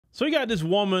So you got this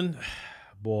woman,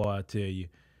 boy, I tell you,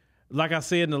 like I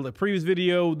said in the previous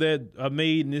video that I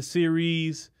made in this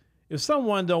series, if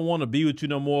someone don't want to be with you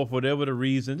no more for whatever the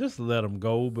reason, just let them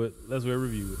go. But let's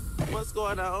review it. What's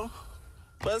going on?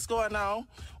 What's going on?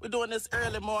 We're doing this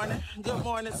early morning. Good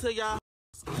morning to y'all.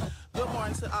 Good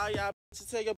morning to all y'all.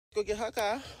 Tell your go get her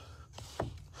car.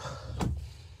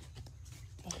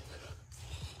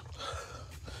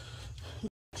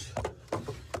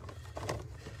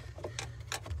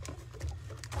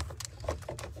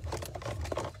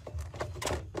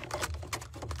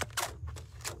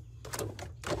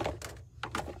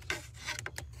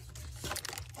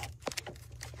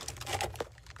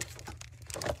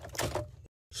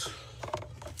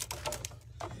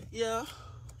 Yeah,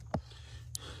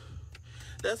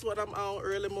 that's what I'm on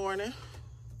early morning.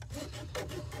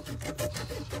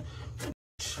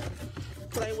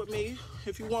 Play with me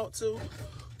if you want to,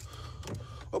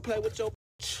 or play with your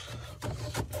bitch,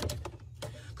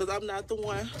 because I'm not the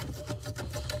one.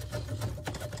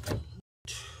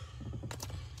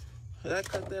 I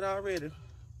cut that already.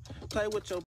 Play with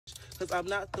your bitch, because I'm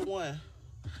not the one.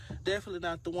 Definitely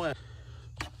not the one.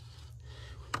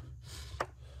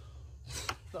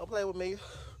 Don't play with me.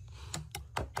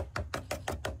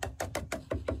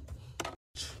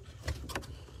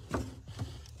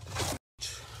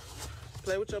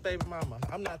 Play with your baby mama.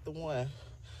 I'm not the one.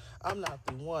 I'm not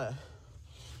the one.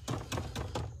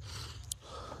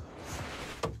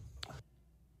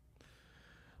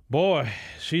 Boy,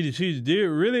 she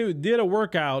really did a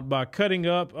workout by cutting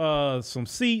up some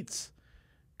seats,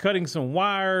 cutting some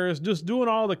wires, just doing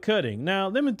all the cutting. Now,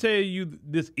 let me tell you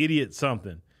this idiot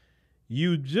something.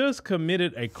 You just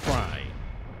committed a crime,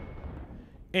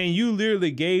 and you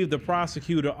literally gave the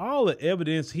prosecutor all the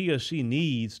evidence he or she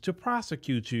needs to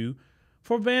prosecute you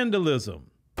for vandalism.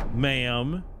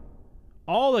 Ma'am,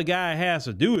 all the guy has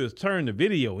to do is turn the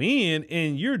video in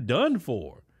and you're done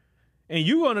for. And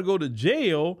you're going to go to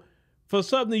jail for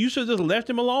something you should have just left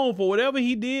him alone for. Whatever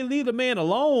he did, leave the man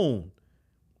alone.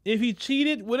 If he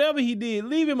cheated, whatever he did,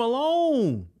 leave him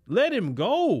alone. Let him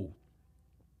go.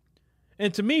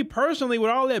 And to me personally,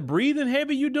 with all that breathing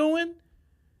heavy you doing,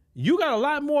 you got a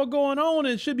lot more going on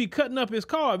and should be cutting up his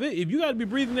car. If you got to be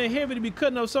breathing that heavy to be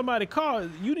cutting up somebody's car,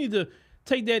 you need to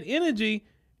take that energy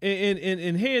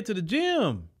and head to the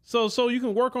gym so you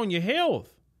can work on your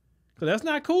health. Because that's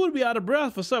not cool to be out of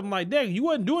breath for something like that. You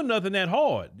wasn't doing nothing that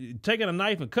hard, taking a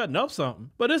knife and cutting up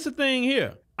something. But it's the thing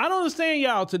here. I don't understand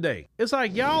y'all today. It's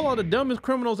like y'all are the dumbest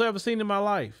criminals I've ever seen in my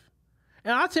life.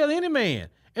 And I tell any man,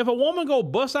 if a woman go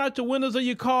bust out the windows of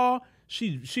your car,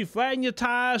 she flatten your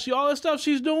tires, all that stuff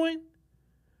she's doing,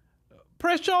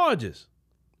 press charges.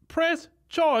 Press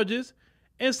charges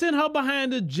and send her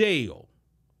behind the jail.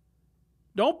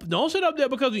 Don't sit up there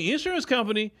because of the insurance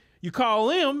company. You call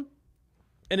them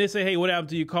and they say, hey, what happened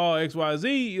to your car,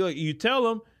 XYZ? You tell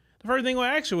them, the first thing they're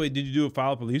going to ask you, did you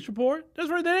file a police report? That's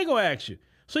the first thing they're going to ask you.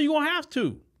 So you're going to have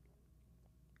to.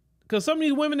 Because some of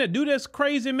these women that do this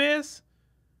crazy mess,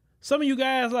 some of you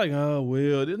guys like, oh,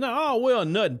 well, it's not, oh, well,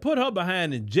 nothing. Put her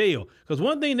behind in jail. Because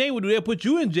one thing they would do, they'll put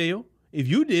you in jail if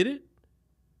you did it.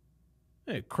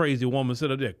 That crazy woman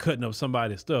sit up there cutting up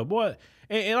somebody's stuff. Boy,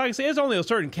 and like I said, it's only a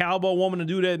certain caliber woman to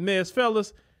do that mess.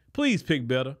 Fellas, please pick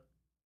better.